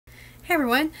Hey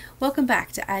everyone, welcome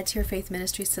back to Add to Your Faith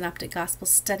Ministry Synoptic Gospel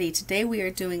Study. Today we are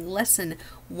doing lesson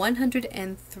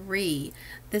 103.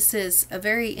 This is a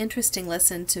very interesting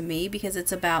lesson to me because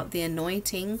it's about the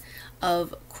anointing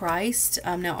of Christ.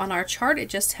 Now on our chart it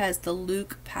just has the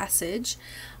Luke passage.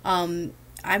 I'm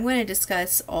going to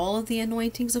discuss all of the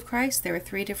anointings of Christ. There are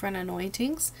 3 different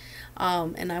anointings,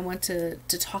 and I want to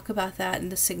talk about that and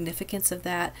the significance of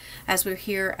that as we're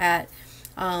here at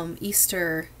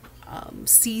Easter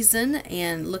season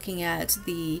and looking at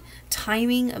the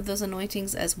timing of those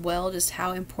anointings as well, just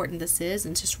how important this is,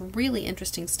 and just really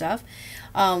interesting stuff.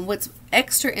 What's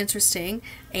extra interesting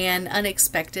and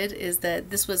unexpected is that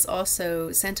this was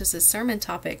also Santos's sermon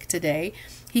topic today.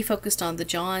 He focused on the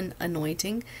John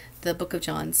anointing, the book of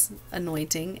John's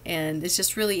anointing, and it's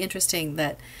just really interesting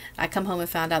that I come home and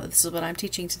found out that this is what I'm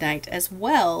teaching tonight as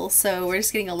well. So we're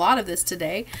just getting a lot of this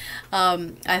today.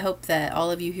 I hope that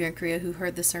all of you here in Korea who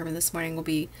heard the sermon this morning will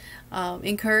be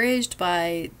encouraged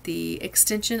by the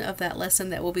extension of that lesson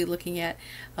that we'll be looking at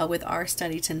with our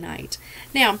study tonight.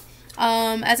 Now,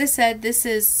 as I said, this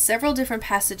is several different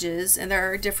passages and there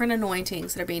are different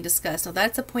anointings that are being discussed. Now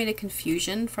that's a point of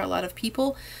confusion for a lot of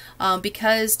people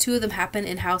because 2 of them happen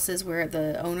in houses where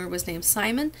the owner was named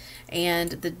Simon,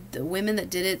 and the women that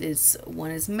did it is,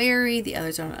 one is Mary, the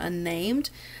others are unnamed.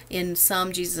 In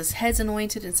some, Jesus' head's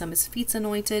anointed, and some his feet's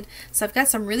anointed. So I've got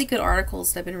some really good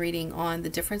articles that I've been reading on the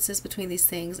differences between these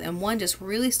things, and one just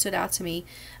really stood out to me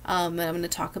that I'm going to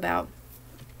talk about.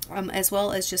 As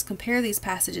well as just compare these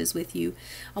passages with you.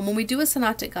 When we do a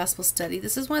synoptic gospel study,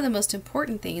 this is one of the most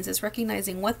important things, is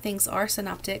recognizing what things are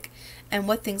synoptic and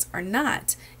what things are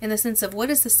not, in the sense of what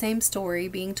is the same story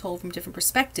being told from different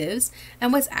perspectives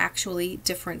and what's actually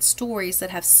different stories that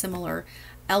have similar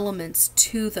elements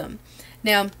to them.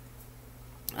 Now,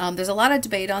 there's a lot of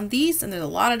debate on these, and there's a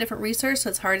lot of different research, so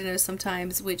it's hard to know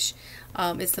sometimes which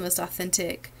is the most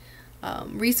authentic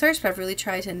research, but I've really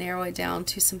tried to narrow it down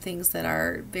to some things that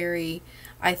are very,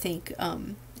 I think,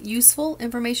 useful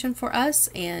information for us,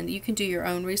 and you can do your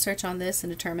own research on this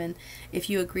and determine if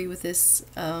you agree with this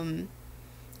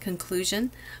conclusion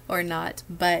or not.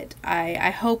 But I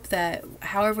hope that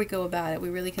however we go about it, we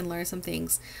really can learn some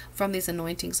things from these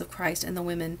anointings of Christ and the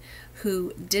women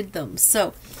who did them.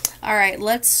 So, all right,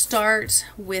 let's start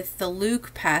with the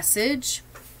Luke passage.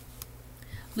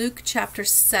 Luke chapter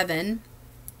 7.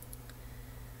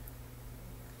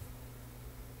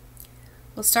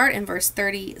 We'll start in verse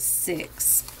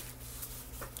 36.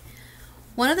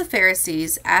 One of the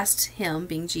Pharisees asked him,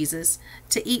 being Jesus,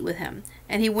 to eat with him.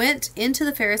 And he went into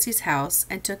the Pharisee's house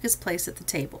and took his place at the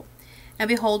table. And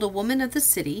behold, a woman of the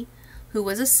city, who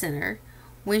was a sinner,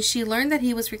 when she learned that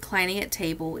he was reclining at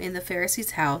table in the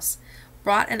Pharisee's house,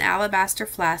 brought an alabaster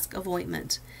flask of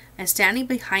ointment, and standing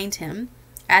behind him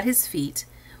at his feet,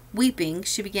 weeping,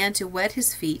 she began to wet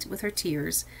his feet with her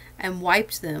tears, and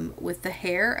wiped them with the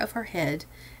hair of her head,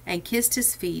 and kissed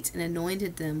his feet, and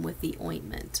anointed them with the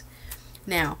ointment.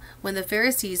 Now, when the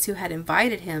Pharisee who had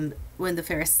invited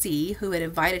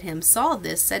him saw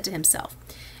this, said to himself,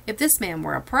 if this man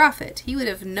were a prophet, he would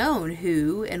have known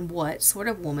who and what sort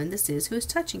of woman this is who is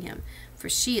touching him, for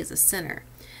she is a sinner.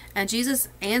 And Jesus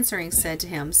answering said to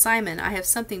him, Simon, I have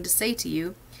something to say to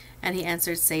you. And he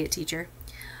answered, Say it, teacher.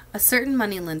 A certain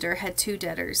moneylender had 2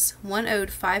 debtors. One owed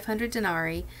 500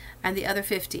 denarii, and the other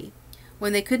 50.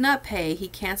 When they could not pay, he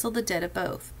canceled the debt of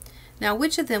both. Now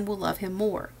which of them will love him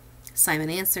more? Simon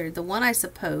answered, The one, I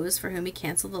suppose, for whom he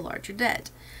canceled the larger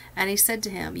debt. And he said to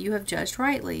him, You have judged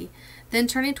rightly. Then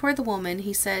turning toward the woman,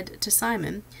 he said to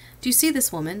Simon, Do you see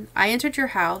this woman? I entered your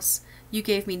house. You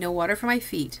gave me no water for my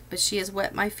feet, but she has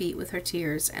wet my feet with her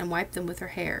tears, and wiped them with her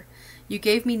hair. You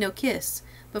gave me no kiss,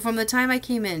 but from the time I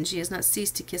came in, she has not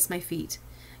ceased to kiss my feet.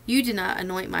 You did not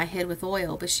anoint my head with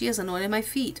oil, but she has anointed my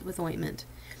feet with ointment.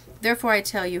 Therefore I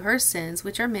tell you, her sins,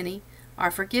 which are many, are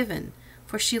forgiven,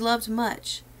 for she loved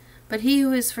much. But he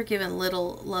who is forgiven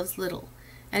little loves little.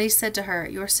 And he said to her,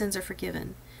 Your sins are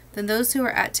forgiven. Then those who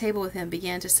were at table with him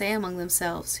began to say among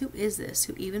themselves, Who is this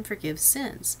who even forgives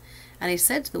sins? And he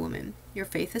said to the woman, Your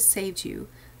faith has saved you.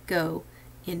 Go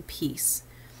in peace.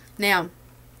 Now,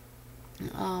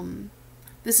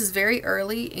 this is very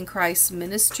early in Christ's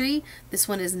ministry. This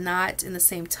one is not in the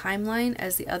same timeline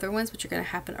as the other ones, which are going to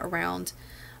happen around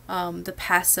the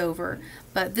Passover.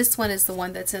 But this one is the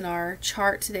one that's in our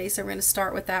chart today, so we're going to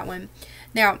start with that one.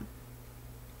 Now,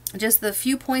 just the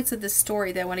few points of this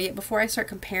story that I want to get before I start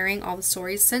comparing all the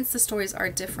stories, since the stories are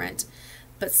different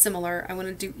but similar, I want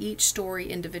to do each story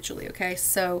individually, okay?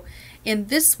 So in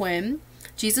this one,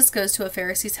 Jesus goes to a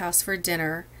Pharisee's house for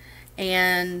dinner,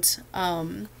 and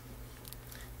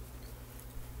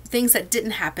things that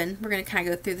didn't happen. We're going to kind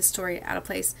of go through the story out of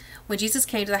place. When Jesus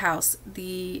came to the house,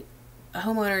 the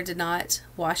homeowner did not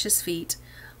wash his feet,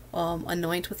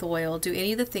 anoint with oil, do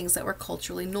any of the things that were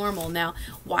culturally normal. Now,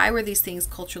 why were these things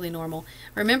culturally normal?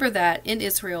 Remember that in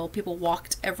Israel, people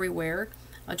walked everywhere.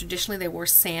 Traditionally, they wore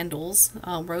sandals.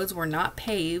 Roads were not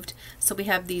paved, so we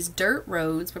have these dirt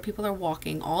roads where people are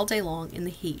walking all day long in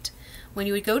the heat. When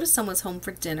you would go to someone's home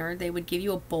for dinner, they would give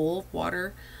you a bowl of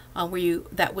water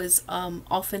that was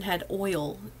often had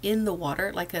oil in the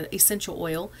water, like an essential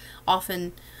oil,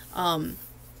 often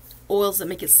oils that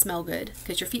make it smell good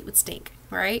because your feet would stink,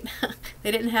 right?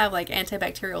 They didn't have like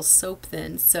antibacterial soap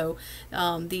then, so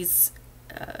these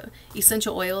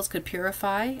essential oils could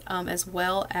purify as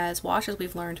well as wash, as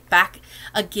we've learned. Back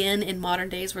again in modern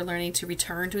days, we're learning to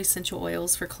return to essential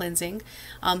oils for cleansing.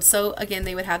 So again,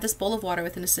 they would have this bowl of water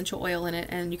with an essential oil in it,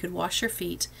 and you could wash your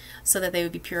feet so that they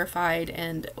would be purified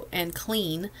and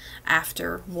clean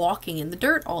after walking in the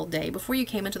dirt all day before you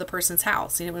came into the person's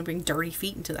house. You didn't want to bring dirty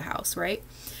feet into the house, right?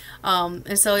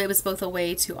 And so it was both a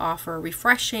way to offer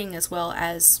refreshing as well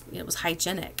as it was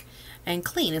hygienic and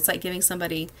clean. It's like giving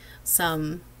somebody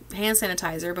some hand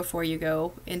sanitizer before you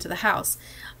go into the house.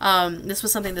 This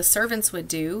was something the servants would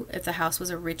do if the house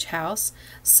was a rich house,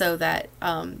 so that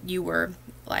you were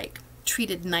like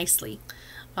treated nicely.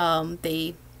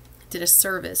 They did a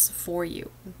service for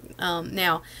you.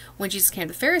 Now, when Jesus came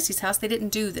to the Pharisees' house, they didn't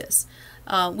do this,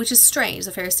 which is strange.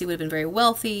 The Pharisee would have been very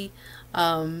wealthy,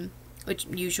 which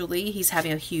usually he's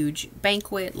having a huge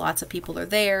banquet, lots of people are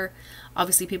there,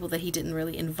 obviously people that he didn't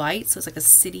really invite, so it's like a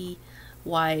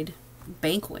city-wide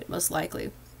banquet most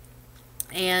likely.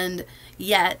 And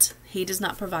yet he does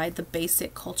not provide the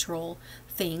basic cultural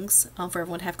things for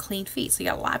everyone to have clean feet. So you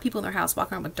got a lot of people in their house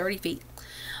walking around with dirty feet,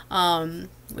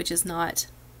 which is not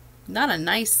a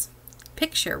nice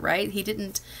picture, right?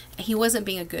 He wasn't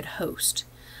being a good host,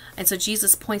 and so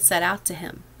Jesus points that out to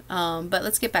him. But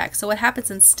let's get back. So what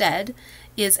happens instead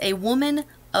is a woman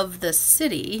of the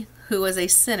city who was a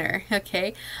sinner,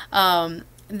 okay?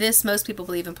 This, most people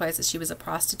believe, implies that she was a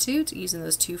prostitute, using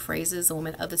those two phrases, a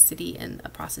woman of the city and a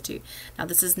prostitute. Now,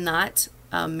 this is not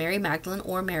Mary Magdalene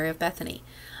or Mary of Bethany.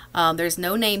 There's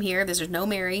no name here. There's no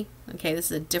Mary, okay?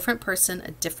 This is a different person,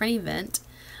 a different event.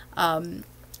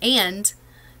 And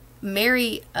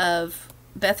Mary of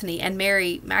Bethany and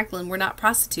Mary Magdalene were not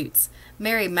prostitutes.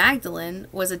 Mary Magdalene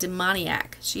was a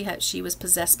demoniac. She was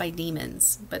possessed by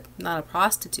demons, but not a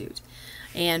prostitute.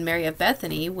 And Mary of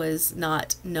Bethany was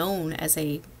not known as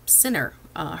a sinner.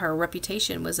 Her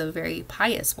reputation was a very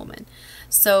pious woman.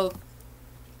 So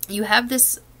you have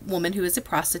this woman who is a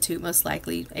prostitute, most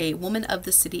likely a woman of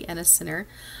the city and a sinner,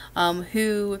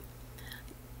 who,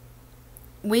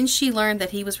 when she learned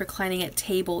that he was reclining at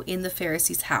table in the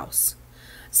Pharisee's house,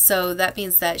 so that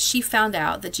means that she found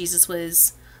out that Jesus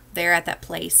was there at that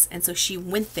place, and so she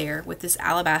went there with this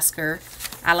alabaster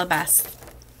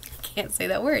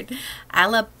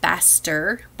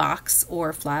box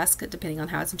or flask, depending on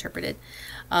how it's interpreted,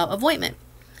 of ointment.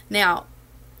 Now,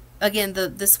 again,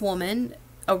 this woman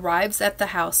arrives at the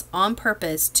house on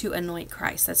purpose to anoint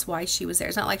Christ. That's why she was there.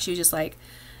 It's not like she was just like,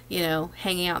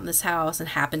 hanging out in this house and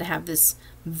happened to have this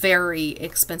very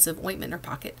expensive ointment in her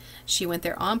pocket. She went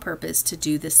there on purpose to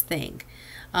do this thing.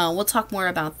 We'll talk more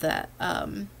about the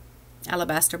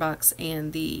alabaster box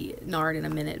and the nard in a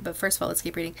minute, but first of all, let's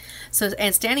keep reading. So,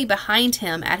 and standing behind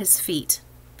him at his feet.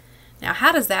 Now,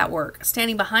 how does that work?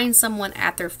 Standing behind someone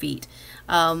at their feet.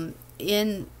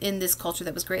 In this culture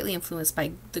that was greatly influenced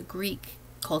by the Greek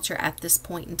culture at this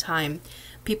point in time,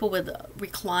 people would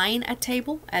recline at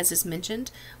table, as is mentioned,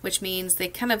 which means they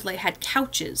kind of like had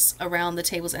couches around the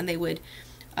tables, and they would,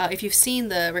 if you've seen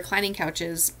the reclining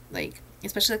couches, like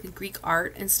especially like in Greek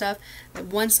art and stuff, that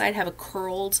one side have a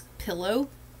curled pillow.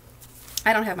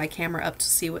 I don't have my camera up to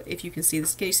see if you can see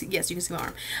this. Can you see? Yes, you can see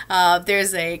my arm.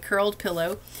 There's a curled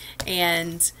pillow,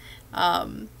 and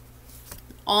on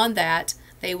that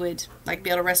they would like be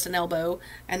able to rest an elbow,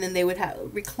 and then they would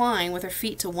recline with their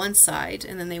feet to one side,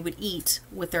 and then they would eat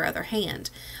with their other hand.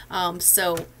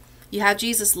 So you have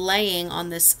Jesus laying on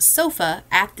this sofa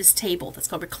at this table. That's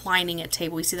called reclining at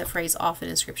table. We see that phrase often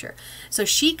in Scripture. So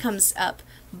she comes up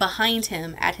behind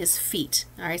him at his feet.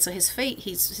 All right, so he's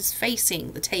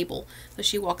facing the table. So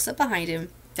she walks up behind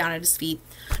him, down at his feet,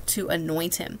 to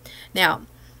anoint him. Now,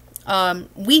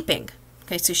 weeping.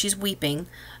 Okay, so she's weeping.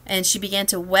 And she began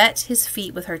to wet his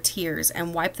feet with her tears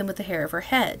and wipe them with the hair of her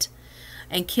head,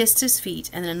 and kissed his feet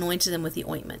and anointed them with the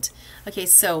ointment. Okay,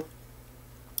 so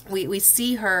we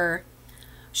see her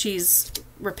she's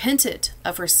repented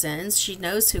of her sins. She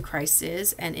knows who Christ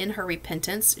is, and in her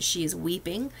repentance, she is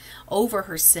weeping over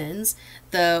her sins.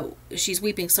 She's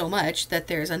weeping so much that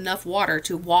there's enough water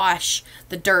to wash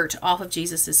the dirt off of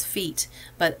Jesus's feet.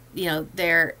 But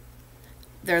they're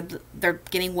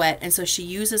getting wet, and so she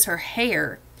uses her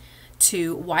hair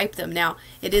to wipe them. Now,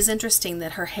 it is interesting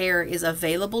that her hair is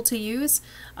available to use.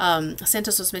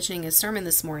 Santos was mentioning in his sermon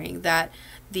this morning that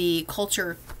the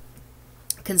culture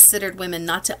considered women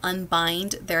not to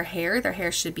unbind their hair. Their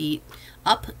hair should be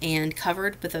up and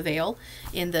covered with a veil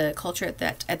in the culture at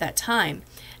that time.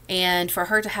 And for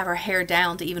her to have her hair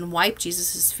down to even wipe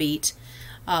Jesus's feet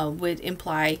would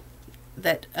imply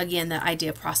that, again, that idea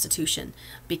of prostitution,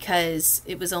 because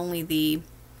it was only the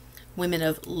women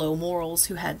of low morals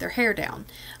who had their hair down.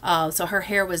 So her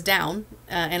hair was down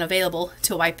and available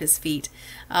to wipe his feet.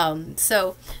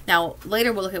 So now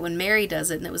later we'll look at when Mary does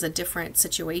it, and it was a different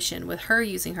situation with her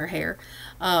using her hair.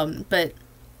 But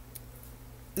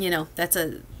that's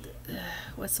a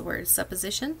what's the word,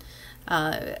 supposition,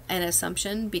 an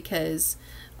assumption, because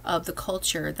of the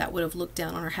culture that would have looked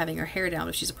down on her having her hair down.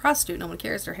 If she's a prostitute, no one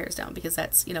cares her hair's down, because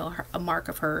that's a mark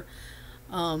of her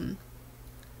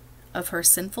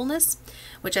sinfulness,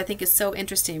 which I think is so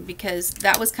interesting, because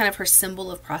that was kind of her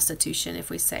symbol of prostitution, if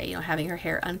we say, having her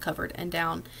hair uncovered and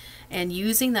down, and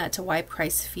using that to wipe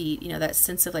Christ's feet, that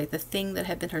sense of like the thing that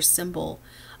had been her symbol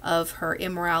of her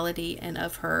immorality and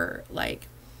of her like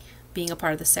being a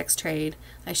part of the sex trade.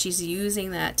 Like, she's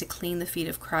using that to clean the feet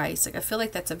of Christ. Like, I feel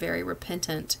like that's a very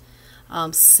repentant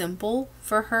symbol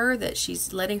for her, that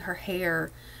she's letting her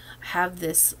hair have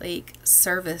this like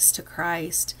service to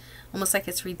Christ, almost like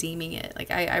it's redeeming it.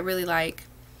 Like, I really like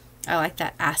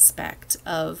that aspect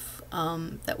of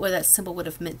that, what that symbol would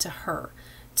have meant to her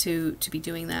to be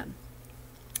doing that.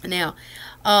 Now,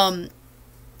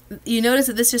 you notice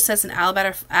that this just says an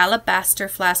alabaster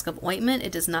flask of ointment.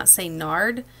 It does not say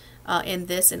nard. In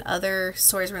this and other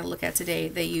stories we're going to look at today,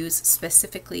 they use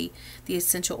specifically the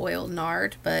essential oil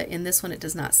nard, but in this one it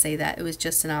does not say that. It was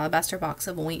just an alabaster box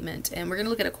of ointment, and we're going to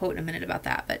look at a quote in a minute about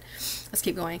that, but let's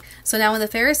keep going. So now when the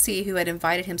Pharisee who had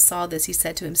invited him saw this, he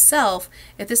said to himself,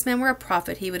 if this man were a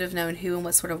prophet, he would have known who and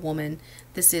what sort of woman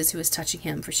this is who is touching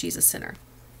him, for she's a sinner.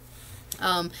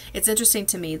 It's interesting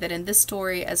to me that in this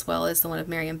story, as well as the one of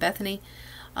Mary and Bethany,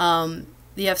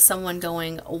 you have someone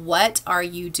going, what are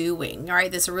you doing? All right,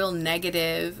 this real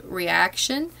negative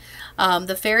reaction.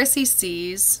 The Pharisee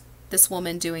sees this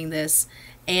woman doing this,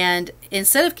 and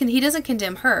instead of, he doesn't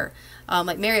condemn her.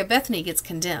 Like Mary of Bethany gets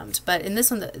condemned, but in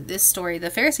this one, this story, the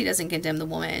Pharisee doesn't condemn the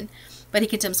woman, but he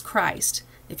condemns Christ.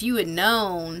 If you had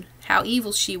known how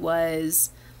evil she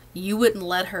was, you wouldn't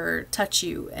let her touch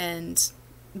you and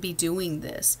be doing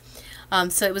this.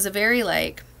 So it was a very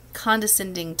like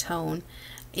condescending tone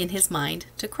in his mind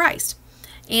to Christ.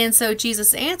 And so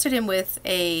Jesus answered him with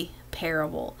a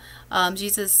parable.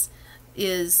 Jesus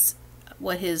is,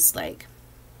 what his like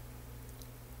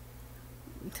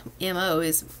MO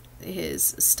is,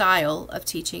 his style of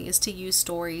teaching is to use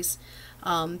stories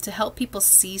to help people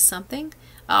see something.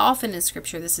 Often in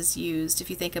scripture this is used. If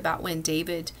you think about when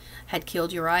David had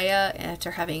killed Uriah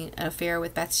after having an affair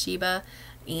with Bathsheba,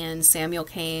 and Samuel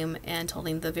came and told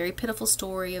him the very pitiful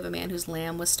story of a man whose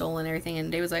lamb was stolen and everything.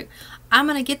 And David was like, I'm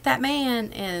going to get that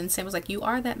man. And Samuel was like, you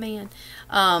are that man.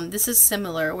 This is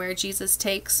similar, where Jesus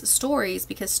takes stories,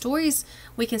 because stories,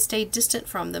 we can stay distant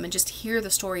from them and just hear the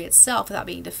story itself without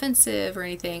being defensive or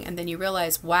anything. And then you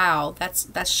realize, wow, that's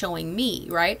showing me,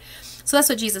 right? So that's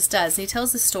what Jesus does. And he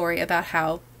tells this story about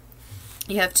how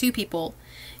you have two people.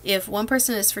 If one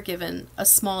person is forgiven a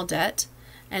small debt,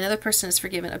 another person is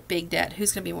forgiven a big debt,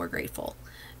 who's going to be more grateful?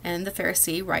 And the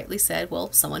Pharisee rightly said,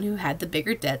 well, someone who had the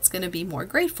bigger debt's going to be more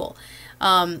grateful.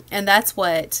 And that's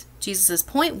what Jesus's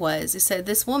point was. He said,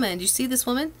 this woman, do you see this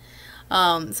woman?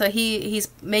 So he's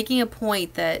making a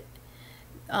point that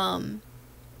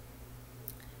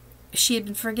she had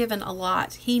been forgiven a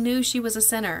lot. He knew she was a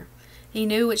sinner. He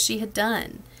knew what she had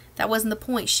done. That wasn't the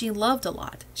point. She loved a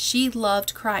lot. She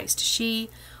loved Christ. She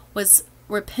was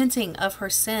repenting of her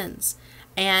sins.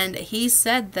 And he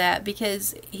said that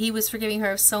because he was forgiving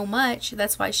her so much,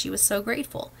 that's why she was so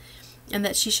grateful. And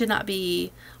that she should not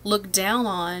be looked down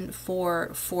on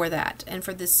for that. And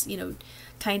for this,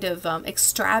 kind of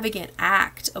extravagant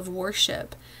act of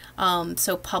worship,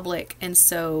 so public and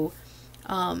so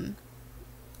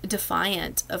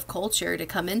defiant of culture, to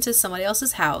come into somebody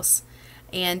else's house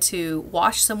and to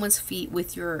wash someone's feet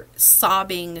with your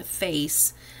sobbing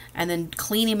face, and then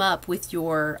clean him up with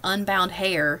your unbound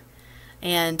hair,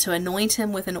 and to anoint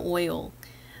him with an oil.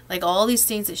 Like all these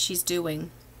things that she's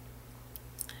doing.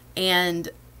 And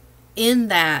in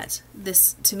that,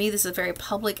 this, to me, this is a very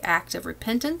public act of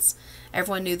repentance.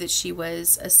 Everyone knew that she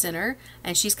was a sinner,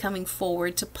 and she's coming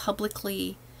forward to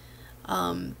publicly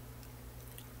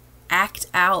act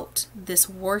out this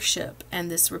worship and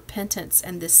this repentance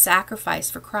and this sacrifice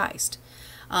for Christ.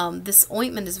 This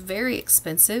ointment is very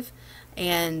expensive,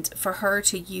 and for her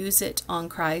to use it on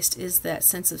Christ is that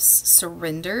sense of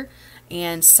surrender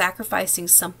and sacrificing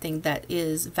something that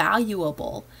is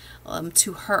valuable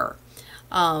to her.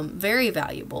 Very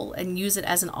valuable, and use it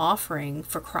as an offering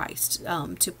for Christ,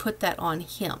 to put that on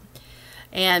Him.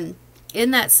 And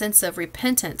in that sense of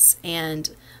repentance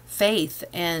and faith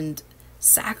and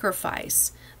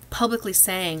sacrifice, publicly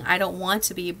saying, I don't want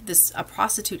to be a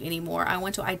prostitute anymore. I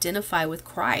want to identify with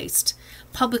Christ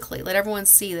publicly. Let everyone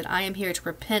see that I am here to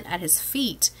repent at His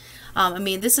feet. I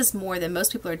mean, this is more than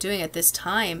most people are doing at this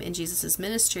time in Jesus's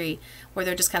ministry, where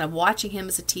they're just kind of watching Him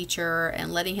as a teacher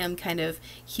and letting Him kind of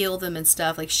heal them and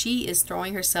stuff. Like, she is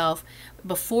throwing herself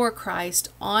before Christ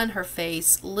on her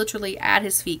face, literally at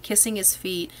His feet, kissing His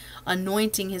feet,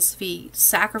 anointing His feet,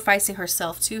 sacrificing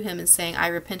herself to Him and saying, I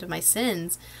repent of my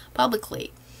sins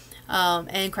publicly.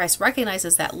 And Christ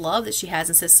recognizes that love that she has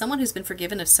and says, someone who's been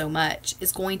forgiven of so much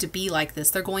is going to be like this.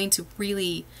 They're going to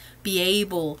really be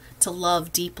able to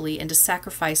love deeply and to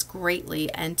sacrifice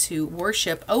greatly and to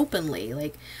worship openly.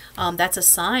 Like, that's a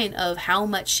sign of how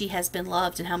much she has been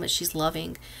loved and how much she's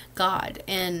loving God.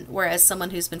 And whereas someone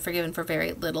who's been forgiven for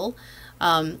very little,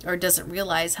 or doesn't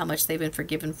realize how much they've been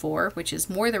forgiven for, which is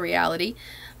more the reality,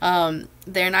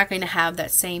 they're not going to have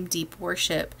that same deep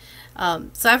worship.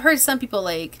 So I've heard some people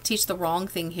like teach the wrong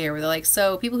thing here, where they're like,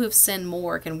 so people who've sinned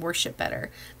more can worship better.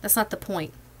 That's not the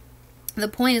point. The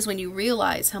point is, when you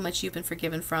realize how much you've been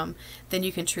forgiven from, then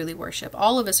you can truly worship.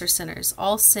 All of us are sinners.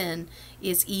 All sin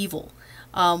is evil.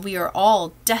 We are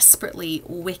all desperately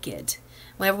wicked.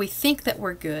 Whenever we think that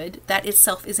we're good, that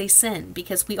itself is a sin,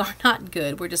 because we are not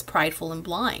good. We're just prideful and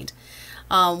blind.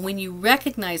 When you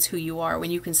recognize who you are,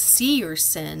 when you can see your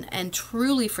sin and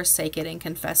truly forsake it and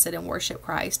confess it and worship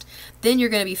Christ, then you're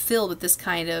going to be filled with this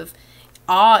kind of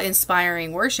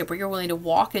awe-inspiring worship where you're willing to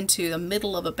walk into the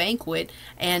middle of a banquet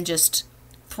and just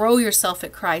throw yourself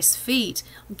at Christ's feet,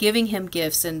 giving Him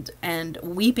gifts and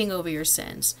weeping over your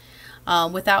sins,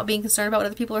 without being concerned about what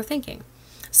other people are thinking.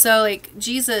 So, like,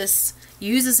 Jesus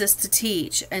uses this to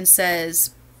teach and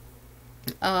says,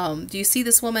 do you see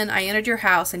this woman? I entered your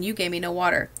house and you gave me no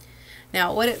water.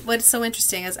 Now, what's so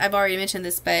interesting is, I've already mentioned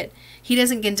this, but He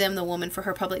doesn't condemn the woman for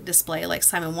her public display like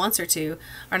Simon wants her to,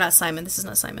 or not Simon, this is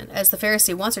not Simon, as the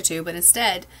Pharisee wants her to, but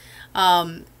instead,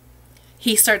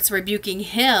 He starts rebuking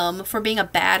him for being a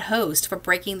bad host, for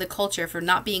breaking the culture, for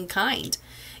not being kind.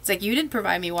 It's like, you didn't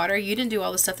provide me water, you didn't do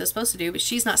all the stuff they're supposed to do, but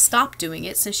she's not stopped doing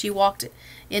it since she walked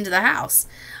into the house.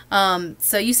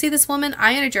 So you see this woman?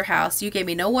 I entered your house, you gave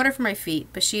me no water for my feet,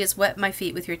 but she has wet my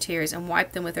feet with your tears and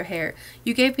wiped them with her hair.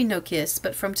 You gave me no kiss,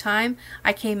 but from time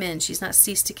I came in, she's not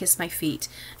ceased to kiss my feet.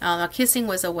 Now, kissing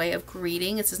was a way of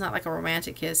greeting. This is not like a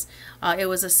romantic kiss. It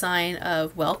was a sign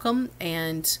of welcome,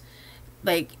 and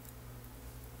like,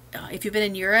 if you've been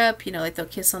in Europe, you know, like, they'll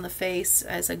kiss on the face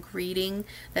as a greeting,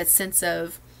 that sense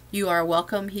of, you are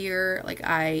welcome here, like,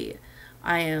 I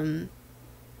am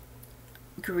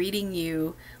greeting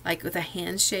you, like, with a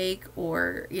handshake,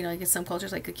 or, you know, like in some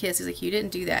cultures, like a kiss. He's like, you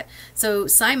didn't do that. So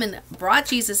Simon brought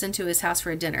Jesus into his house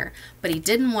for a dinner, but he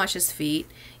didn't wash his feet,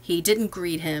 he didn't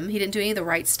greet him, he didn't do any of the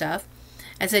right stuff,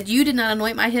 and said, you did not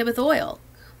anoint my head with oil,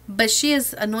 but she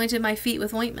has anointed my feet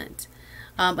with ointment.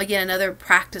 Again, another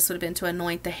practice would have been to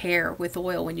anoint the hair with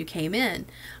oil when you came in.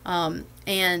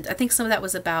 And I think some of that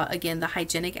was about, again, the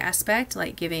hygienic aspect,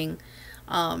 like giving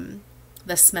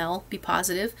the smell be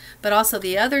positive. But also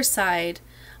the other side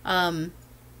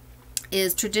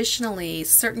is traditionally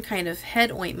certain kind of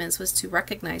head ointments was to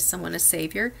recognize someone as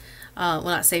Savior. Well,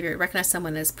 not Savior, recognize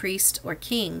someone as priest or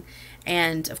king.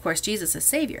 And, of course, Jesus as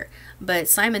Savior. But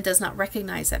Simon does not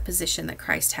recognize that position that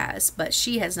Christ has. But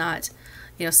she has not,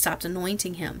 you know, stopped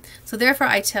anointing him. So therefore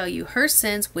I tell you, her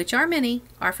sins, which are many,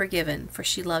 are forgiven, for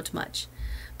she loved much.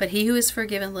 But he who is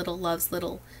forgiven little loves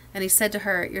little. And he said to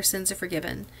her, your sins are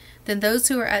forgiven. Then those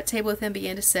who were at table with him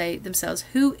began to say themselves,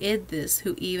 who is this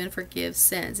who even forgives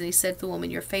sins? And he said to the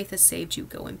woman, your faith has saved you.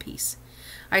 Go in peace.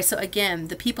 All right, so again,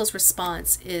 the people's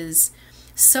response is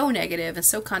so negative and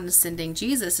so condescending.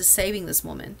 Jesus is saving this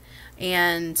woman,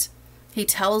 and he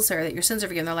tells her that your sins are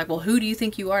forgiven. They're like, well, who do you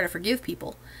think you are to forgive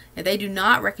people? And they do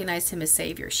not recognize him as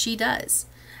Savior. She does.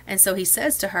 And so he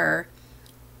says to her,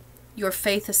 your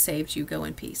faith has saved you. Go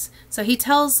in peace. So he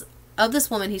tells of this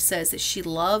woman, he says that she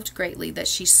loved greatly, that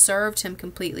she served him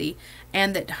completely,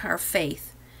 and that her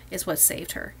faith is what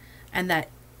saved her. And that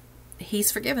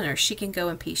he's forgiven her. She can go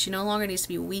in peace. She no longer needs to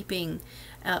be weeping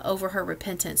over her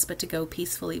repentance, but to go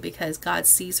peacefully because God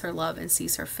sees her love and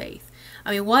sees her faith.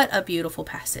 I mean, what a beautiful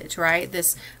passage, right?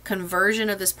 This conversion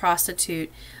of this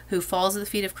prostitute who falls at the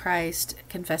feet of Christ,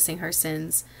 confessing her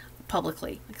sins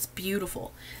publicly. It's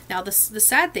beautiful. Now, the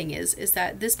sad thing is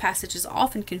that this passage is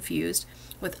often confused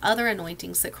with other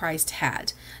anointings that Christ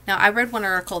had. Now, I read one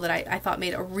article that I thought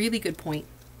made a really good point.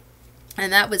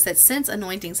 And that was that since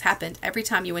anointings happened every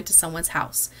time you went to someone's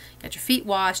house, you got your feet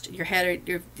washed, your head,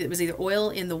 it was either oil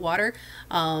in the water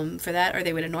for that, or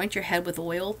they would anoint your head with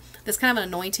oil. This kind of an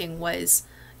anointing was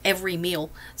every meal.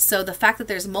 So the fact that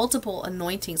there's multiple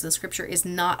anointings in Scripture is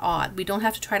not odd. We don't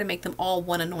have to try to make them all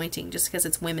one anointing just because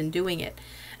it's women doing it.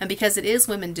 And because it is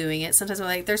women doing it, sometimes we're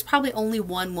like, there's probably only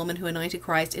one woman who anointed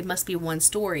Christ. It must be one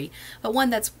story. But one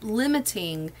that's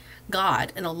limiting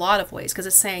God in a lot of ways, because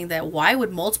it's saying that why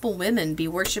would multiple women be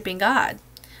worshiping God?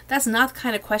 That's not the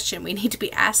kind of question we need to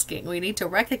be asking. We need to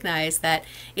recognize that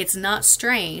it's not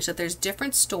strange that there's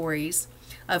different stories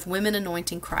of women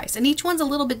anointing Christ. And each one's a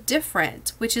little bit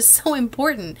different, which is so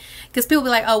important, because people be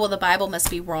like, oh, well, the Bible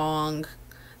must be wrong.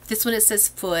 This one it says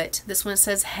foot. This one it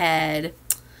says head.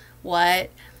 What?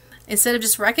 Instead of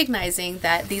just recognizing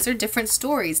that these are different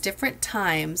stories, different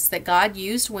times that God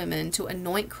used women to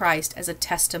anoint Christ as a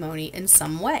testimony in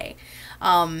some way.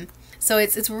 So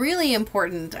it's really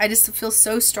important. I just feel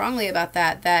so strongly about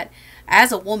that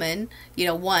as a woman,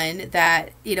 when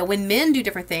men do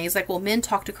different things, like, well, men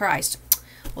talk to Christ.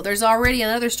 Well, there's already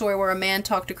another story where a man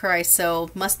talked to Christ, so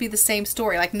must be the same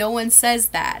story. Like, no one says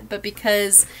that, but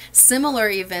because similar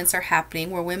events are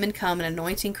happening where women come and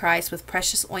anointing Christ with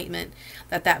precious ointment,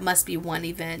 that must be one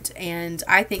event. And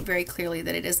I think very clearly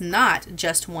that it is not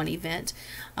just one event,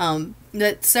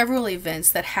 that several events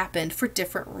that happened for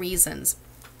different reasons.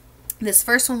 This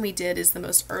first one we did is the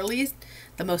most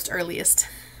earliest,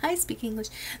 I speak English,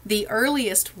 the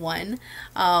earliest one,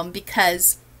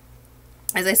 because,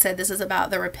 as I said, this is about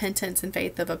the repentance and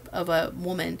faith of a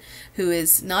woman who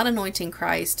is not anointing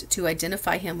Christ to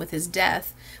identify him with his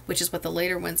death, which is what the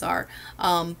later ones are,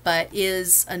 but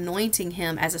is anointing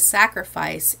him as a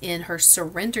sacrifice in her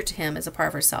surrender to him as a part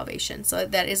of her salvation. So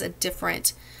that is a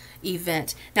different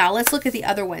event. Now let's look at the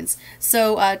other ones.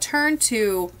 So turn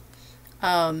to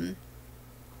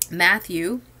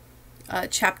Matthew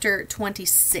chapter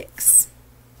 26.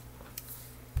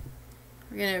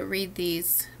 We're going to read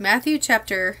these. Matthew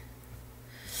chapter,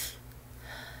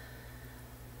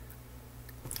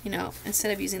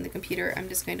 instead of using the computer, I'm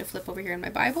just going to flip over here in my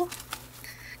Bible,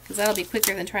 because that'll be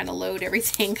quicker than trying to load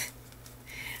everything.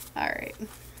 All right.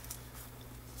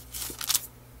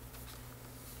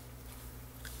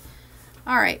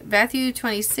 All right, Matthew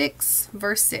 26,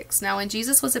 verse 6. Now when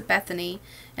Jesus was at Bethany,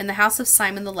 in the house of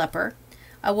Simon the leper,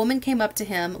 a woman came up to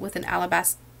him with an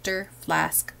alabaster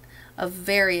flask of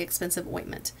very expensive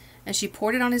ointment, and she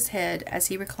poured it on his head as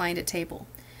he reclined at table.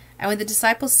 And when the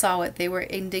disciples saw it, they were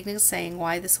indignant, saying,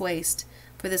 Why this waste?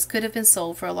 For this could have been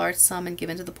sold for a large sum and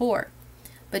given to the poor.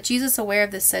 But Jesus, aware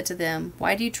of this, said to them,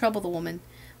 Why do you trouble the woman?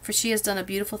 For she has done a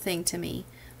beautiful thing to me.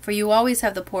 For you always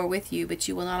have the poor with you, but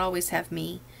you will not always have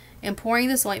me. In pouring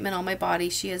this ointment on my body,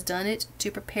 she has done it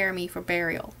to prepare me for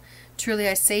burial. Truly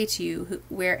I say to you,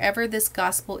 wherever this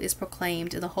gospel is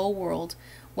proclaimed in the whole world,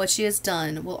 what she has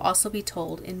done will also be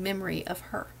told in memory of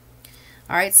her.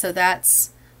 All right, so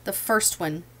that's the first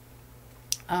one.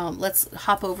 Let's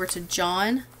hop over to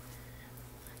John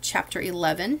chapter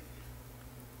 11.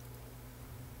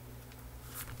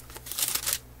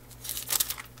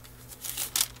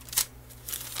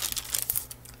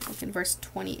 Look in verse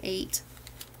 28.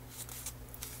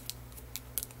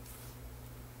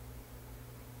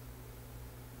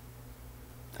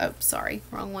 Oh, sorry,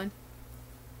 wrong one.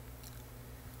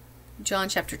 John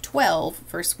chapter 12,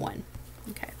 verse 1.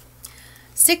 Okay.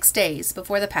 6 days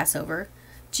before the Passover,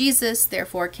 Jesus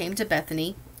therefore came to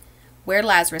Bethany, where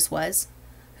Lazarus was,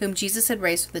 whom Jesus had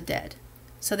raised from the dead.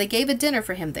 So they gave a dinner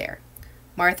for him there.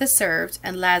 Martha served,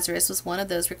 and Lazarus was one of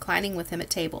those reclining with him at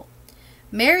table.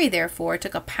 Mary therefore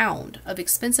took a pound of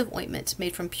expensive ointment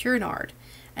made from pure nard,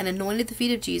 and anointed the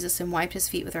feet of Jesus and wiped his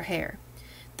feet with her hair.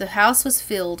 The house was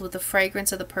filled with the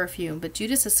fragrance of the perfume, but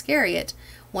Judas Iscariot,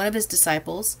 one of his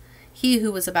disciples, he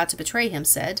who was about to betray him,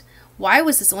 said, Why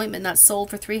was this ointment not sold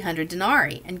for 300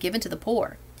 denarii and given to the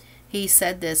poor? He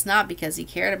said this not because he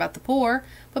cared about the poor,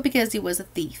 but because he was a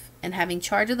thief, and having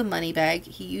charge of the money bag,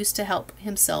 he used to help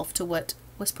himself to what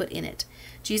was put in it.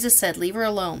 Jesus said, Leave her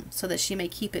alone, so that she may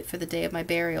keep it for the day of my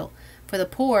burial. For the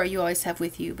poor you always have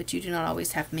with you, but you do not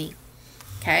always have me.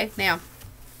 Okay, now,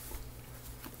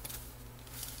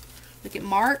 look at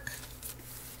Mark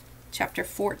chapter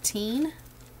 14.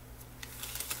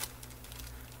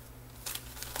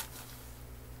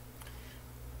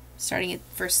 starting at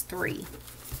verse 3.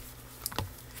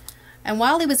 And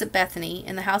while he was at Bethany,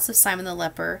 in the house of Simon the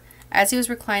leper, as he was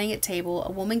reclining at table,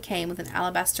 a woman came with an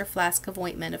alabaster flask of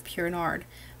ointment of pure nard,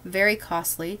 very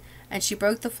costly, and she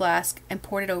broke the flask and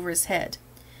poured it over his head.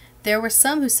 There were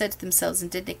some who said to themselves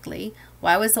indignantly,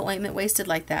 "Why was the ointment wasted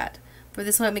like that? For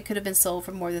this ointment could have been sold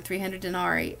for more than 300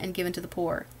 denarii and given to the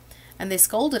poor." And they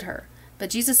scolded her. But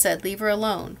Jesus said, "Leave her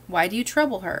alone. Why do you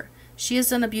trouble her? She has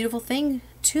done a beautiful thing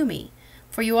to me.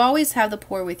 For you always have the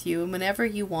poor with you, and whenever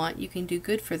you want, you can do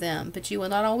good for them, but you will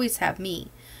not always have me.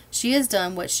 She has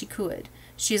done what she could.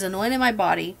 She has anointed my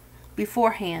body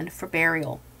beforehand for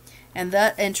burial.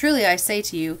 And truly I say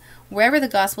to you, wherever the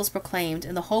gospel is proclaimed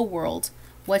in the whole world,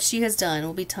 what she has done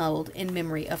will be told in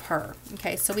memory of her."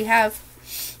 Okay, so we have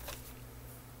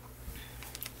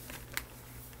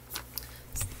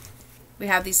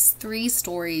these three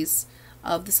stories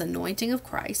of this anointing of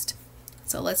Christ.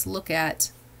 So let's look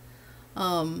at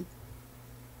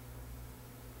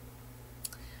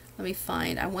let me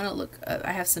find, I want to look,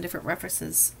 I have some different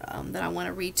references that I want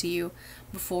to read to you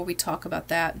before we talk about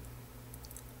that.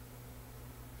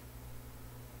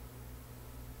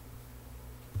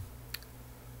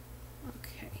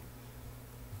 Okay.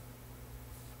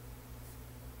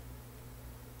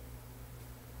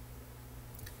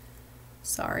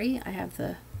 Sorry, I'm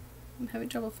having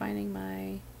trouble finding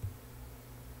my,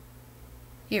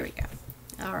 here we go.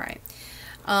 All right.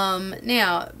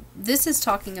 Now, this is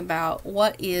talking about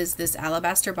what is this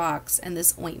alabaster box and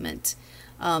this ointment.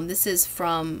 This is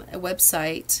from a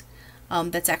website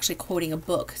that's actually quoting a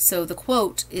book. So the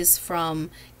quote is from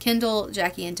Kendall,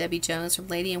 Jackie, and Debbie Jones from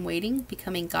Lady in Waiting,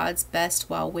 Becoming God's Best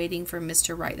While Waiting for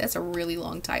Mr. Right. That's a really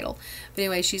long title. But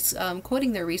anyway, she's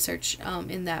quoting their research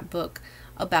in that book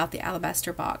about the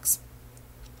alabaster box.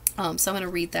 So I'm going to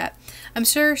read that. I'm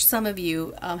sure some of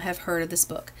you have heard of this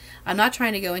book. I'm not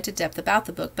trying to go into depth about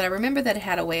the book, but I remember that it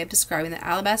had a way of describing the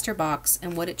alabaster box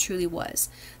and what it truly was,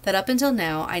 that up until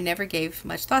now I never gave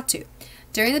much thought to.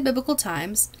 During the biblical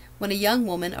times, when a young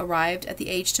woman arrived at the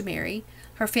age to marry,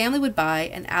 her family would buy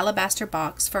an alabaster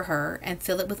box for her and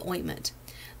fill it with ointment.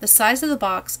 The size of the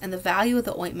box and the value of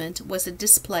the ointment was to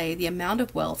display the amount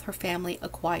of wealth her family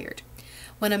acquired.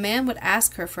 When a man would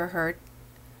ask her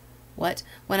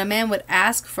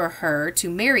to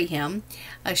marry him,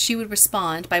 she would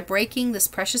respond by breaking this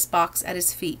precious box at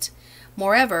his feet.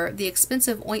 Moreover, the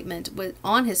expensive ointment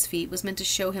on his feet was meant to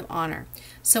show him honor.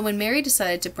 So when Mary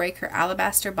decided to break her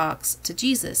alabaster box to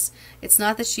Jesus, it's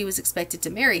not that she was expected to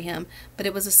marry him, but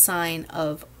it was a sign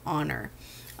of honor.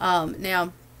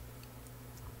 Now,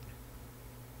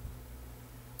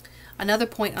 another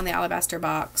point on the alabaster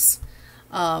box.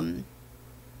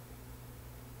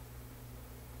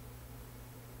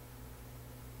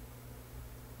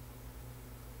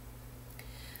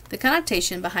 The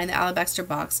connotation behind the alabaster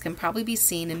box can probably be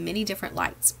seen in many different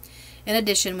lights. In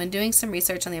addition, when doing some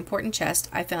research on the important chest,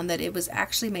 I found that it was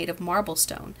actually made of marble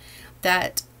stone.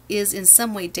 That is in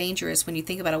some way dangerous when you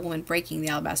think about a woman breaking the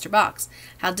alabaster box.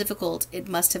 How difficult it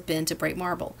must have been to break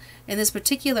marble. In this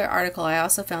particular article, I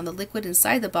also found the liquid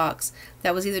inside the box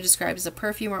that was either described as a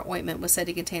perfume or ointment was said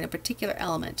to contain a particular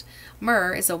element.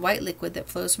 Myrrh is a white liquid that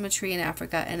flows from a tree in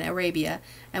Africa and Arabia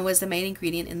and was the main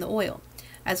ingredient in the oil.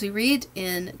 As we read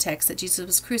in text that Jesus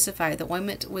was crucified, the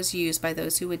ointment was used by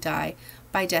those who would die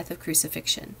by death of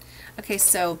crucifixion. Okay,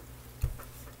 so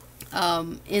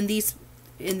in these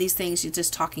things, you're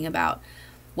just talking about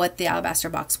what the alabaster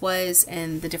box was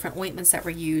and the different ointments that were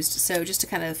used. So just to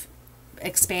kind of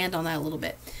expand on that a little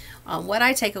bit, what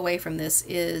I take away from this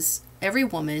is every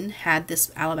woman had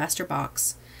this alabaster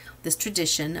box, this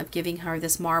tradition of giving her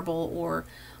this marble or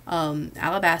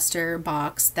alabaster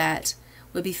box that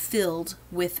would be filled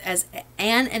with as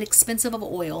expensive of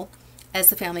oil as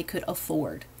the family could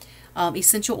afford.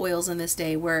 Essential oils in this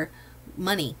day were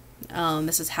money.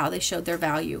 This is how they showed their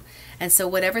value. And so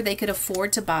whatever they could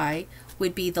afford to buy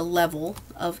would be the level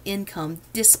of income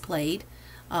displayed,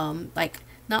 like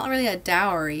not really a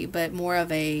dowry, but more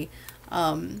of a,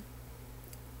 I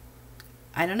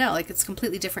don't know, like it's a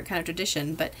completely different kind of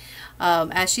tradition. But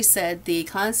as she said, the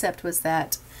concept was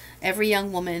that every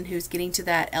young woman who's getting to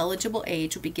that eligible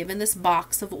age will be given this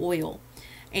box of oil.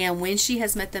 And when she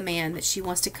has met the man that she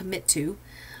wants to commit to,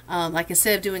 like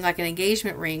instead of doing like an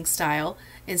engagement ring style,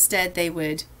 instead they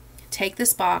would take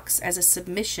this box as a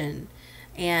submission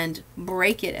and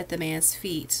break it at the man's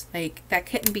feet. Like that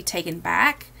couldn't be taken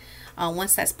back.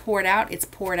 Once that's poured out, it's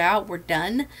poured out. We're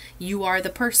done. You are the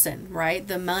person, right?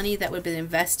 The money that would have been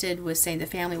invested was saying the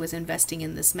family was investing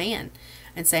in this man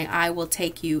and saying, I will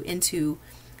take you into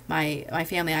my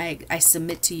family, I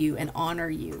submit to you and honor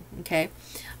you. Okay.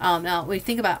 Now we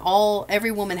think about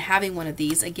every woman having one of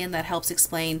these. Again, that helps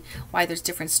explain why there's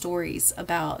different stories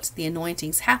about the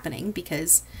anointings happening,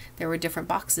 because there were different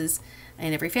boxes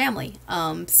in every family.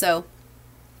 So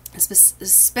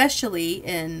especially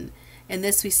in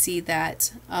this, we see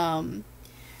that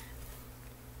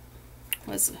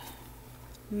was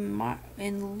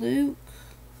in Luke,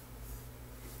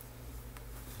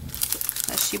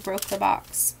 as she broke the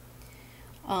box.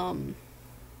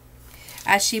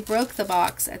 As she broke the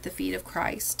box at the feet of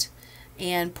Christ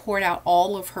and poured out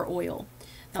all of her oil.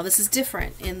 Now this is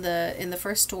different in the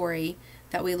first story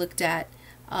that we looked at.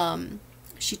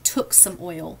 She took some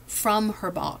oil from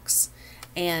her box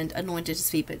and anointed his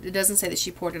feet, but it doesn't say that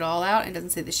she poured it all out, and it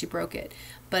doesn't say that she broke it.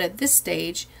 But at this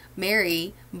stage,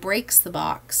 Mary breaks the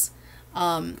box,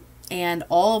 and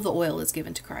all of the oil is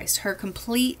given to Christ. Her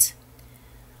complete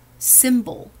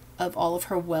symbol of all of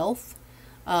her wealth,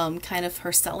 kind of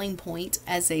her selling point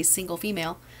as a single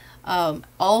female,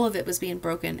 all of it was being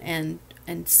broken and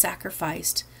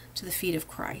sacrificed to the feet of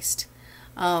Christ.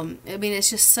 I mean,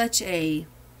 it's just such a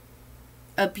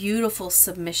beautiful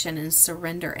submission and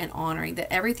surrender and honoring,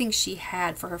 that everything she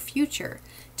had for her future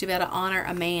to be able to honor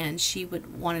a man, she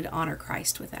wanted to honor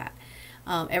Christ with that.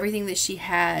 Everything that she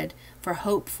had for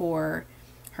hope for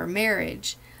her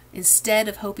marriage, instead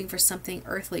of hoping for something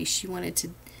earthly, she wanted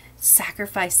to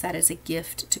sacrifice that as a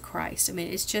gift to Christ. I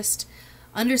mean, it's just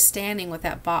understanding what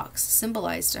that box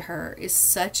symbolized to her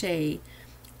is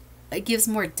it gives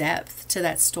more depth to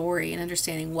that story and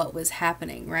understanding what was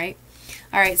happening, right?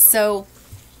 All right, so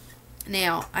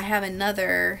now I have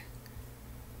another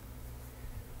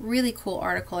really cool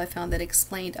article I found that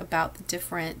explained about the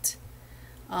different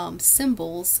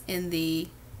symbols in the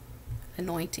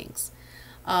anointings.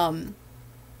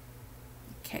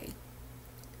 Okay,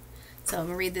 so I'm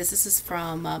going to read this. This is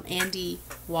from Andy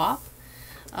Wap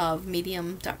of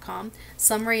medium.com.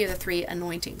 Summary of the 3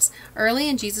 anointings. Early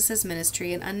in Jesus'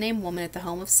 ministry, an unnamed woman at the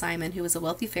home of Simon, who was a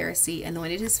wealthy Pharisee,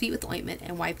 anointed his feet with ointment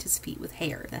and wiped his feet with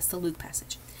hair. That's the Luke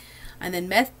passage. And then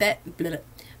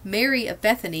Mary of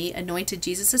Bethany anointed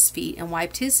Jesus' feet and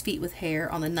wiped his feet with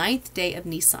hair on the 9th day of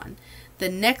Nisan. The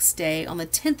next day, on the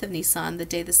 10th of Nisan, the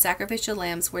day the sacrificial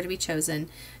lambs were to be chosen,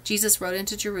 Jesus rode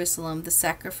into Jerusalem, the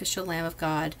sacrificial Lamb of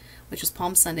God, which was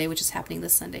Palm Sunday, which is happening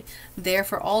this Sunday, there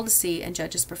for all to see and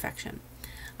judge his perfection.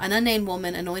 An unnamed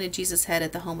woman anointed Jesus' head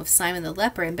at the home of Simon the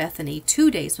leper in Bethany 2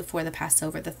 days before the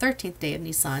Passover, the 13th day of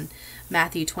Nisan,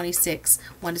 Matthew 26,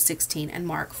 1-16, and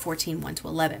Mark 14,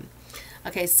 1-11.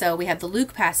 Okay, so we have the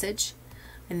Luke passage,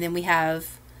 and then we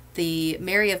have the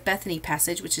Mary of Bethany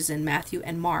passage, which is in Matthew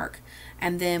and Mark,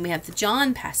 and then we have the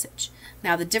John passage.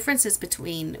 Now the differences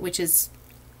between, which is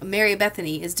Mary of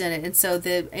Bethany is done it, and so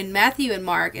in Matthew and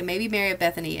Mark, it may be Mary of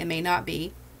Bethany, it may not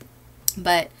be,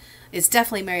 but it's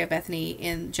definitely Mary of Bethany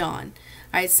in John.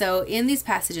 All right, so in these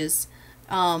passages,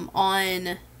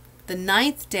 on the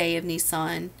 9th day of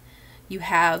Nisan, you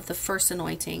have the first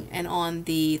anointing, and on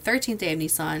the 13th day of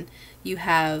Nisan, you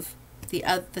have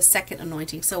the second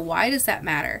anointing. So why does that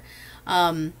matter?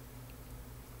 I'm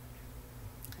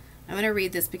going to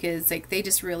read this because they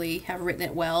just really have written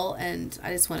it well, and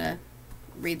I just want to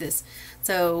read this.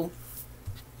 So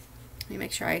let me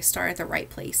make sure I start at the right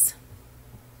place.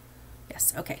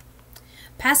 Yes, okay.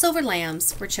 Passover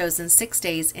lambs were chosen 6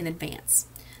 days in advance.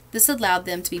 This allowed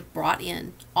them to be brought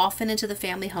in, often into the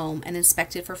family home, and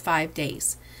inspected for 5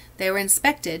 days. They were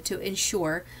inspected to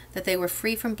ensure that they were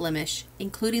free from blemish,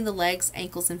 including the legs,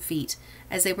 ankles, and feet,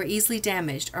 as they were easily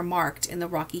damaged or marked in the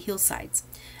rocky hillsides.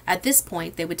 At this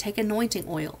point, they would take anointing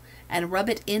oil and rub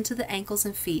it into the ankles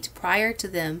and feet prior to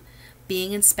them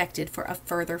being inspected for a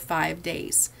further 5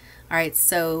 days. All right,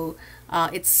 so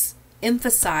it's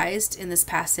emphasized in this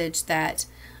passage that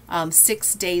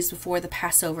 6 days before the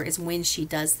Passover is when she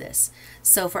does this.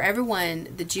 So for everyone,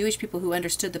 the Jewish people who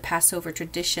understood the Passover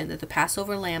tradition, that the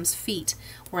Passover lamb's feet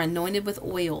were anointed with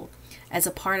oil as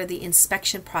a part of the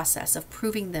inspection process of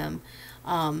proving them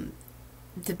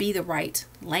to be the right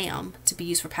lamb to be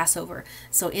used for Passover.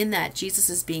 So in that, Jesus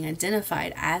is being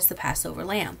identified as the Passover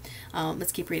lamb.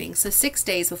 Let's keep reading. So 6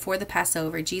 days before the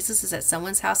Passover, Jesus is at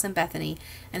someone's house in Bethany,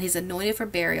 and he's anointed for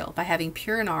burial by having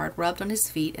pure nard rubbed on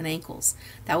his feet and ankles.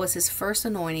 That was his first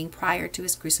anointing prior to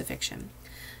his crucifixion.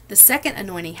 The second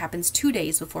anointing happens 2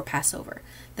 days before Passover.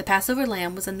 The Passover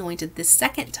lamb was anointed this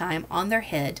second time on their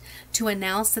head to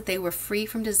announce that they were free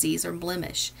from disease or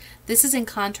blemish. This is in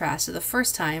contrast to the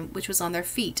first time, which was on their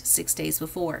feet 6 days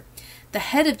before. The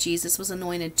head of Jesus was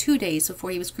anointed 2 days before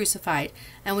he was crucified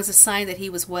and was a sign that he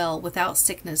was well, without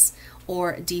sickness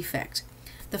or defect.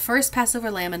 The first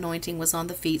Passover lamb anointing was on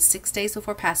the feet 6 days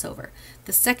before Passover.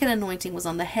 The second anointing was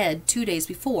on the head 2 days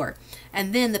before.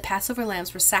 And then the Passover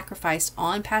lambs were sacrificed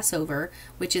on Passover,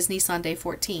 which is Nisan day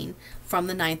 14, from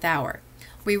the 9th hour.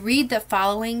 We read that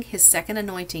following his second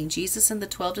anointing, Jesus and the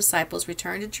 12 disciples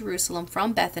returned to Jerusalem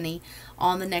from Bethany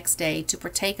on the next day to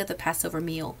partake of the Passover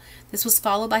meal. This was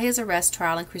followed by his arrest,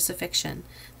 trial, and crucifixion.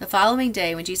 The following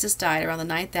day, when Jesus died around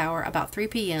the 9th hour, about 3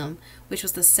 p.m., which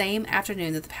was the same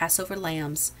afternoon that the Passover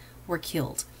lambs were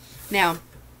killed. Now,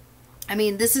 I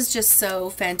mean, this is just so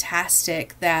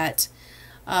fantastic that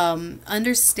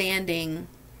understanding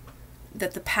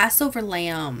that the Passover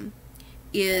lamb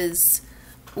is...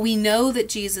 We know that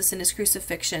Jesus in his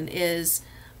crucifixion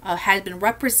had been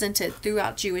represented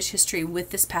throughout Jewish history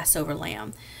with this Passover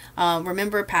lamb.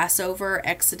 Remember Passover,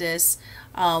 Exodus,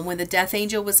 when the death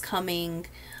angel was coming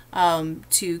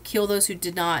to kill those who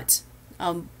did not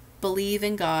believe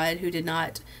in God, who did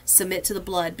not submit to the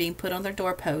blood being put on their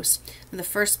doorposts, and the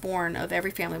firstborn of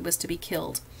every family was to be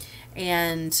killed.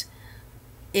 And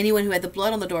anyone who had the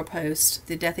blood on the doorpost,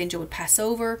 the death angel would pass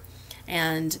over,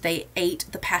 and they ate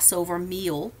the Passover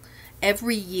meal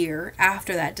every year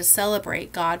after that to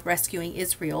celebrate God rescuing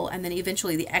Israel, and then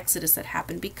eventually the Exodus that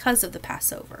happened because of the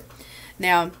Passover.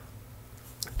 Now,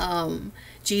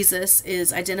 Jesus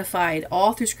is identified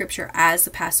all through Scripture as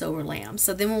the Passover lamb.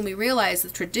 So then when we realize the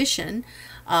tradition,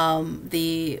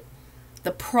 the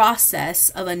process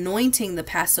of anointing the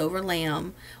Passover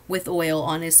lamb with oil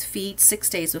on his feet 6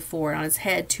 days before, on his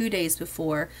head 2 days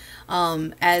before,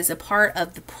 as a part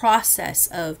of the process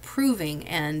of proving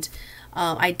and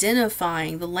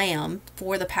identifying the lamb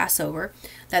for the Passover,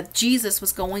 that Jesus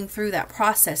was going through that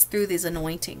process through these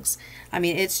anointings. I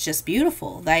mean, it's just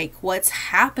beautiful. Like what's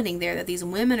happening there, that these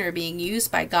women are being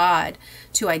used by God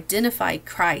to identify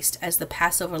Christ as the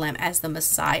Passover lamb, as the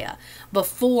Messiah.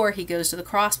 Before he goes to the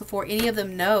cross, before any of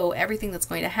them know everything that's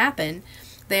going to happen,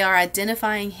 they are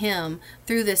identifying him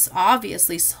through this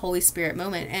obviously Holy Spirit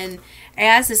moment. And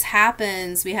as this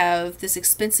happens, we have this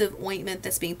expensive ointment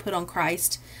that's being put on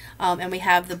Christ, and we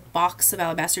have the box of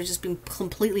alabaster just being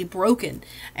completely broken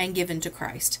and given to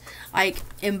Christ. Like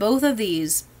in both of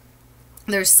these,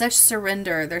 there's such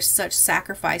surrender, there's such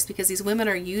sacrifice, because these women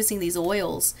are using these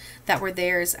oils that were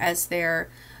theirs as their,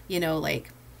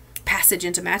 like passage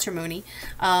into matrimony.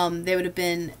 They would have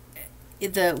been...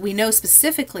 we know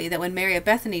specifically that when Mary of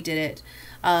Bethany did it,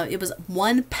 it was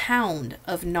 1 pound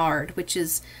of nard, which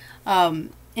is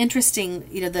interesting.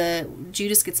 The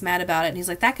Judas gets mad about it, and he's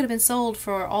like, that could have been sold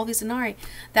for all these denarii.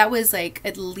 That was like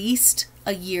at least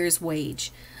a year's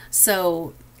wage.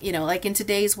 So, like in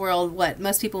today's world, what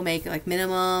most people make like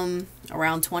minimum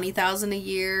around $20,000 a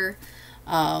year,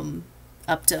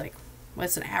 up to like,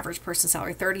 what's an average person's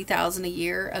salary? $30,000 a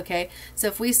year. Okay, so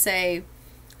if we say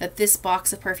that this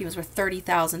box of perfume is worth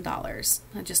 $30,000,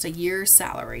 just a year's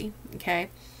salary, okay?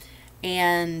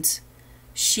 And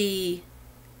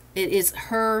it is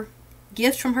her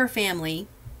gift from her family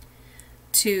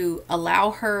to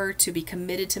allow her to be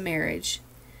committed to marriage.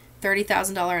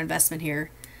 $30,000 investment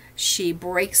here. She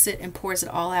breaks it and pours it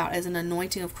all out as an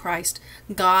anointing of Christ,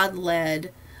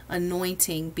 God-led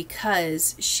anointing,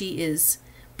 because she is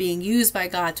being used by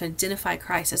God to identify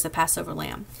Christ as the Passover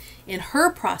lamb. In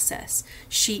her process,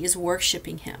 she is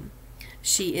worshiping him.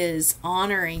 She is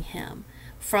honoring him.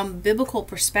 From biblical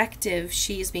perspective,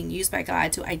 she is being used by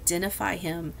God to identify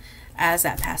him as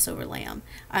that Passover lamb.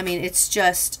 I mean, it's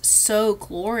just so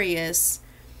glorious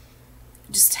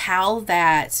just how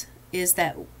that is,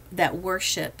 that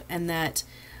worship and that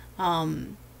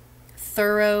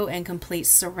thorough and complete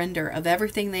surrender of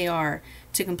everything they are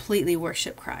to completely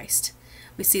worship Christ.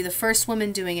 We see the first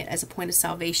woman doing it as a point of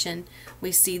salvation.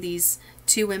 We see these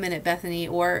two women at Bethany,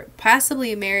 or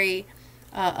possibly Mary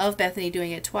of Bethany,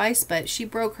 doing it twice, but she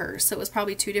broke hers. So it was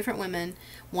probably two different women,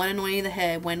 one anointing the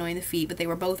head, one anointing the feet, but they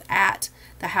were both at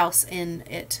the house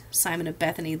at Simon of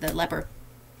Bethany, the leper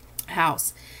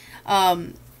house.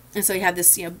 And so you have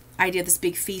this, idea of this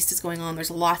big feast is going on.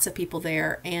 There's lots of people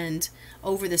there. And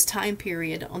over this time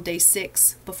period, on day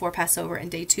 6 before Passover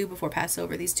and day 2 before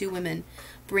Passover, these two women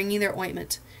bringing their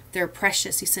ointment, their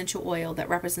precious essential oil that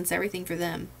represents everything for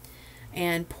them,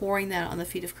 and pouring that on the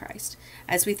feet of Christ.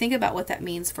 As we think about what that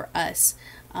means for us,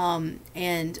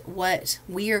 and what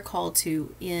we are called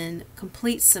to in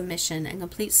complete submission and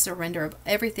complete surrender of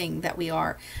everything that we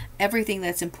are, everything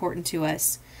that's important to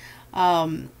us,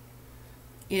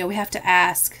 we have to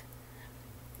ask,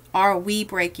 are we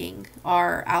breaking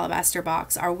our alabaster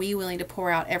box? Are we willing to pour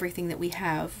out everything that we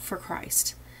have for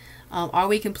Christ? Are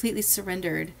we completely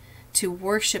surrendered to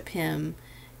worship him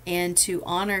and to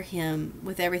honor him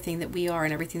with everything that we are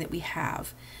and everything that we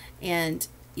have? And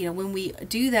when we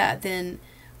do that, then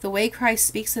the way Christ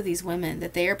speaks of these women,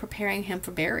 that they are preparing him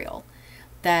for burial,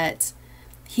 that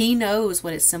he knows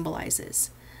what it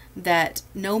symbolizes, that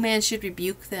no man should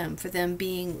rebuke them for them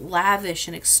being lavish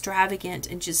and extravagant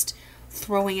and just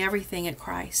throwing everything at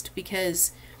Christ,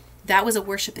 because that was a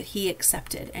worship that he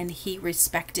accepted, and he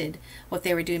respected what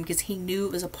they were doing because he knew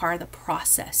it was a part of the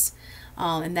process,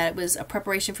 and that it was a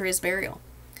preparation for his burial,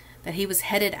 that he was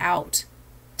headed out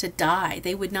to die.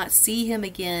 They would not see him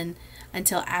again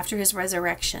until after his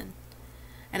resurrection.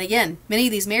 And again, many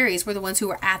of these Marys were the ones who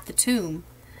were at the tomb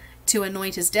to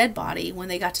anoint his dead body when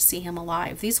they got to see him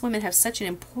alive. These women have such an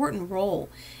important role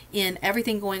in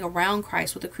everything going around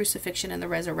Christ with the crucifixion and the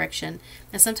resurrection,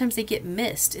 and sometimes they get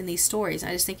missed in these stories.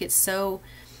 I just think it's so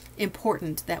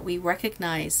important that we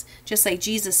recognize, just like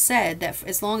Jesus said, that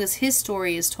as long as his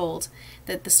story is told,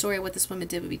 that the story of what this woman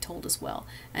did would be told as well.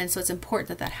 And so it's important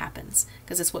that that happens,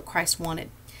 because it's what Christ wanted.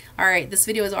 All right, this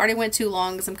video has already went too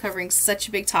long because I'm covering such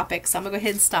a big topic, so I'm going to go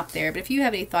ahead and stop there. But if you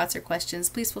have any thoughts or questions,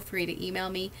 please feel free to email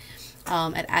me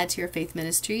at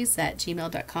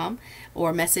addtoyourfaithministries@gmail.com,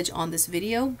 or message on this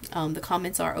video. The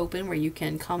comments are open where you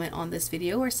can comment on this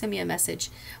video or send me a message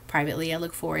privately. I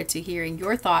look forward to hearing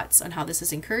your thoughts on how this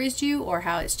has encouraged you or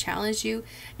how it's challenged you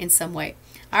in some way.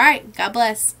 All right, God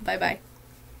bless. Bye-bye.